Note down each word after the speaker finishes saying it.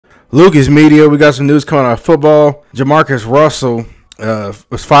Lucas Media, we got some news coming out of football. Jamarcus Russell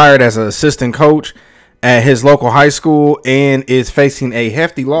was fired as an assistant coach at his local high school and is facing a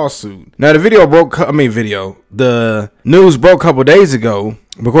hefty lawsuit. Now, the news broke a couple days ago.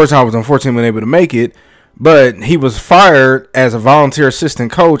 Of course, I was unfortunately unable to make it, but he was fired as a volunteer assistant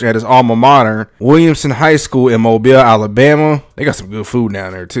coach at his alma mater, Williamson High School in Mobile, Alabama. They got some good food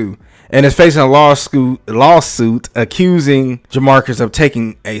down there, too. And is facing a lawsuit accusing Jamarcus of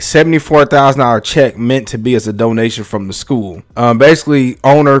taking a $74,000 check meant to be as a donation from the school. Basically,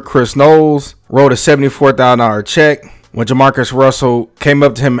 owner Chris Knowles wrote a $74,000 check when Jamarcus Russell came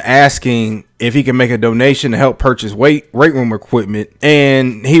up to him asking if he can make a donation to help purchase weight room equipment.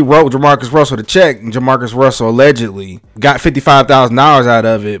 And he wrote Jamarcus Russell the check, and Jamarcus Russell allegedly got $55,000 out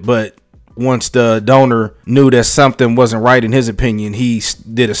of it, but once the donor knew that something wasn't right in his opinion, he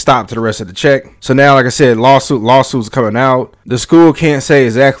did a stop to the rest of the check. So now, like I said, lawsuits coming out. The school can't say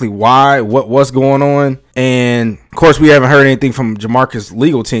exactly what's going on. And of course, we haven't heard anything from Jamarcus'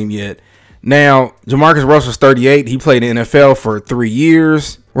 legal team yet. Now, Jamarcus Russell's 38. He played in the NFL for 3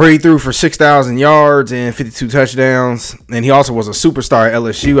 years, where he threw for 6,000 yards and 52 touchdowns. And he also was a superstar at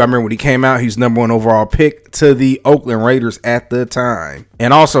LSU. I remember when he came out, he was #1 overall pick to the Oakland Raiders at the time.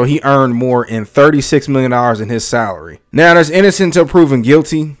 And also, he earned more than $36 million in his salary. Now, there's innocent until proven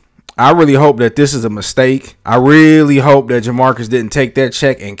guilty. I really hope that this is a mistake. I really hope that Jamarcus didn't take that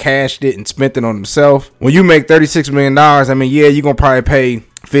check and cashed it and spent it on himself. When you make $36 million, I mean, yeah, you're going to probably pay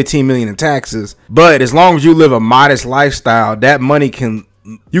 $15 million in taxes, but as long as you live a modest lifestyle, that money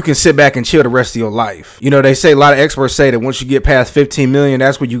you can sit back and chill the rest of your life. You know, they say, a lot of experts say that once you get past 15 million,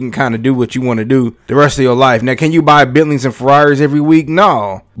 that's when you can kind of do what you want to do the rest of your life. Now, can you buy Bentleys and Ferraris every week?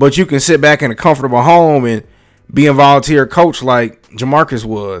 No, but you can sit back in a comfortable home and be a volunteer coach like Jamarcus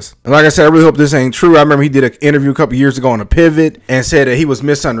was. And like I said, I really hope this ain't true. I remember he did an interview a couple years ago on a Pivot and said that he was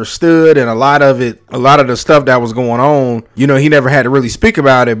misunderstood, and a lot of the stuff that was going on, you know, he never had to really speak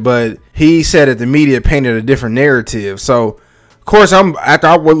about it, but he said that the media painted a different narrative. So of course, after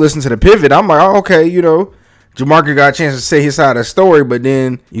I would listen to the Pivot, I'm like, oh, okay, you know, Jamarcus got a chance to say his side of the story, but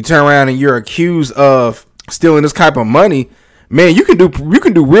then you turn around and you're accused of stealing this type of money. Man, you can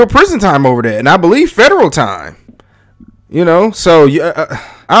do real prison time over that, and I believe federal time. You know, so I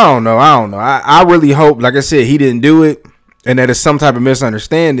don't know. I really hope, like I said, he didn't do it and that it's some type of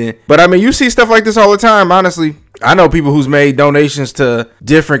misunderstanding. But I mean, you see stuff like this all the time, honestly. I know people who's made donations to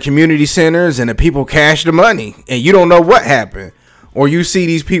different community centers and the people cash the money and you don't know what happened. Or you see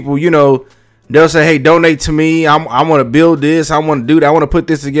these people, you know, they'll say, hey, donate to me. I want to build this. I want to do that. I want to put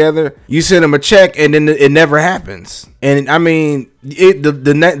this together. You send them a check and then it never happens. And I mean,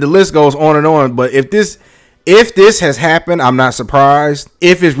 the list goes on and on. But if this has happened, I'm not surprised.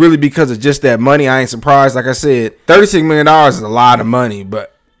 If it's really because of just that money, I ain't surprised. Like I said, $36 million is a lot of money,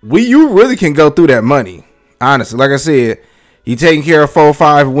 but you really can go through that money. Honestly, like I said, you taking care of 4 or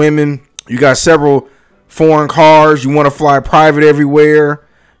 5 women. You got several foreign cars. You want to fly private everywhere.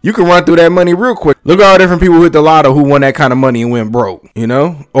 You can run through that money real quick. Look at all the different people who hit the lotto who won that kind of money and went broke, you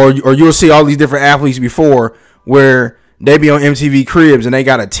know? Or you'll see all these different athletes before where they be on MTV Cribs and they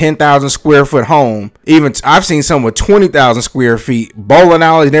got a 10,000 square foot home. Even I've seen some with 20,000 square feet, bowling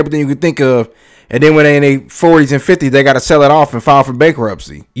alleys and everything you could think of. And then when they in their 40s and 50s, they got to sell it off and file for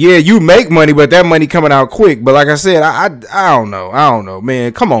bankruptcy. Yeah, you make money, but that money coming out quick. But like I said, I don't know,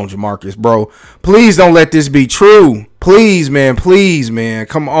 man. Come on, Jamarcus, bro. Please don't let this be true. Please, man.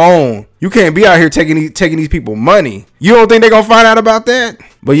 Come on. You can't be out here taking these people money. You don't think they're going to find out about that?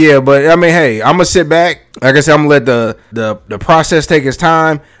 But yeah, I mean, hey, I'm going to sit back. Like I said, I'm going to let the process take its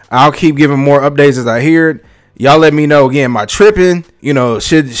time. I'll keep giving more updates as I hear it. Y'all let me know, again, am I tripping? You know,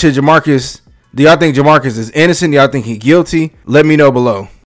 should Jamarcus... Do y'all think Jamarcus is innocent? Do y'all think he's guilty? Let me know below.